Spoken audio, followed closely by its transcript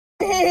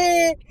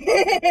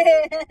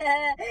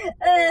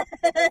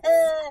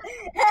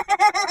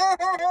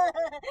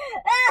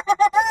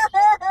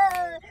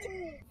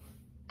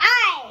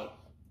Hi,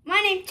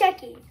 my name's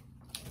Chucky,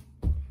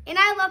 and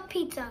I love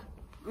pizza.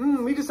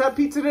 We just had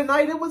pizza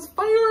tonight. It was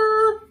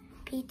fire.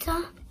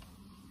 Pizza?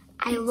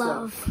 I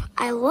love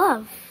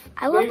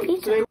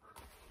pizza. Today,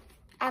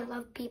 I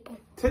love people.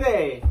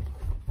 Today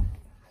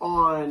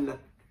on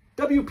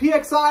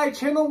WPXI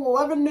Channel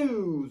 11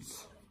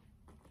 News.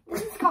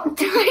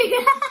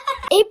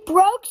 It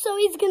broke, so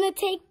he's gonna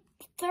take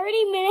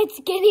 30 minutes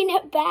getting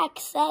it back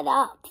set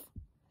up.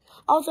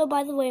 Also,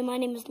 by the way, my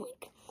name is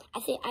Link. I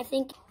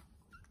think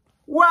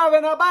We're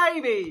having a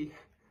baby.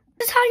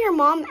 this is how your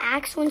mom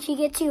acts when she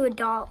gets you $1.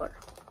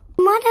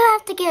 Why do I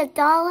have to get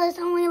 $1?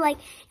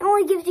 It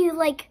only gives you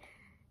like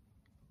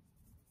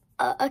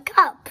a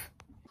cup.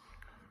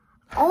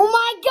 Oh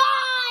my God!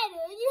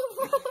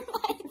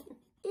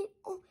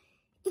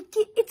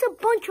 It's a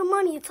bunch of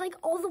money. It's like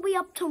all the way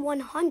up to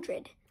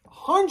 100.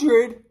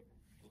 100?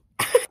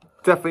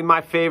 Definitely my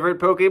favorite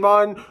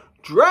Pokemon,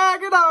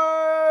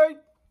 Dragonite.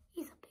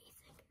 He's a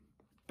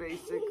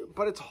Basic,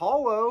 but it's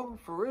hollow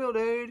for real,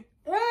 dude.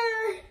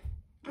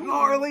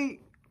 Gnarly.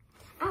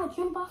 Ow,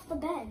 jump off the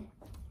bed.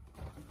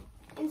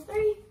 In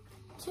 3,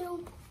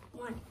 2,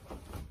 1.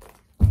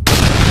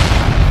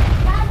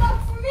 Bad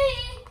luck for me.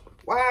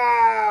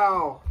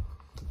 Wow.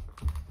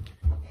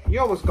 You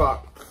almost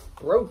got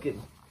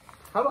broken.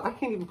 I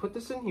can't even put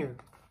this in here.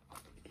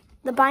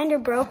 The binder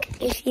broke,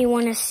 if you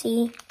want to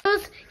see.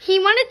 He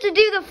wanted to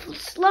do the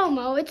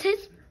slow-mo. It's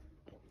his...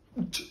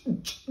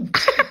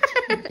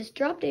 Just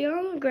dropped it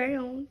on the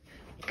ground.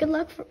 Good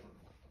luck for...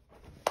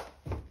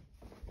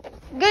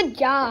 Good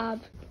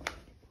job.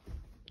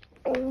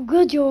 Oh,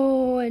 good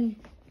job.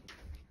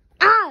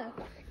 Ah!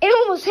 It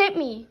almost hit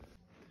me.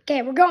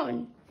 Okay, we're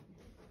going.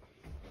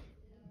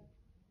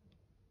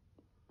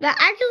 That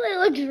actually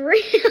looks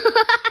real.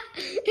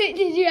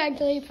 Did you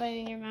actually put it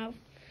in your mouth?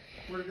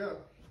 Where'd it go?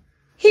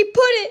 He put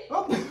it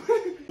Oh.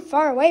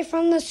 far away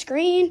from the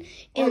screen.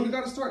 Oh, And you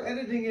gotta start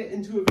editing it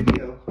into a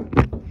video.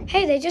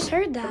 hey, they just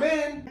heard that. Come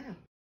in.